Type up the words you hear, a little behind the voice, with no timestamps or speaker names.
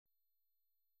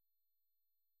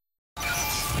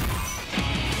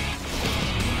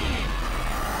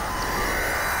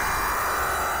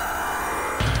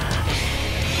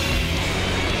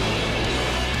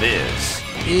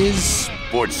is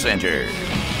SportsCenter.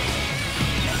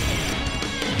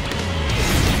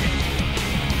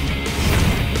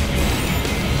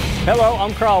 Hello,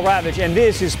 I'm Carl Ravitch, and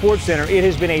this is SportsCenter. It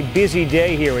has been a busy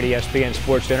day here at ESPN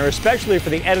SportsCenter, especially for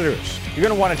the editors. You're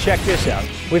going to want to check this out.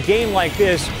 With a game like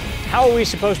this, how are we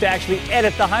supposed to actually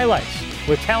edit the highlights?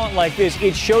 With talent like this,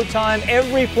 it's showtime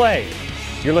every play.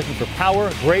 You're looking for power,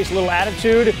 grace, a little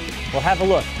attitude? Well, have a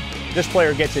look. This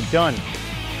player gets it done.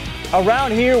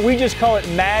 Around here, we just call it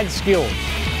mad skills.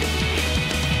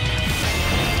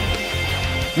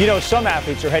 You know, some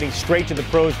athletes are heading straight to the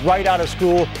pros right out of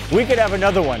school. We could have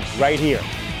another one right here.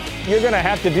 You're going to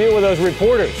have to deal with those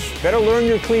reporters. Better learn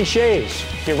your cliches.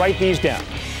 You write these down.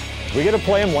 We're going to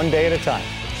play them one day at a time.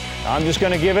 I'm just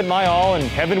going to give it my all, and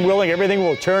heaven willing, everything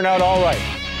will turn out all right.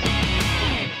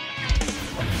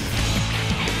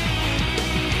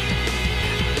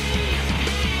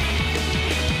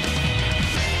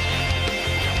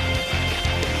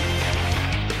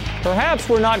 Perhaps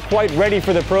we're not quite ready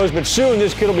for the pros, but soon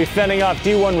this kid will be fending off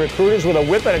D1 recruiters with a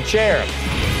whip and a chair.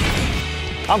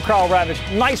 I'm Carl Ravitch.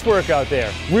 Nice work out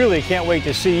there. Really can't wait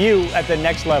to see you at the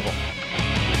next level.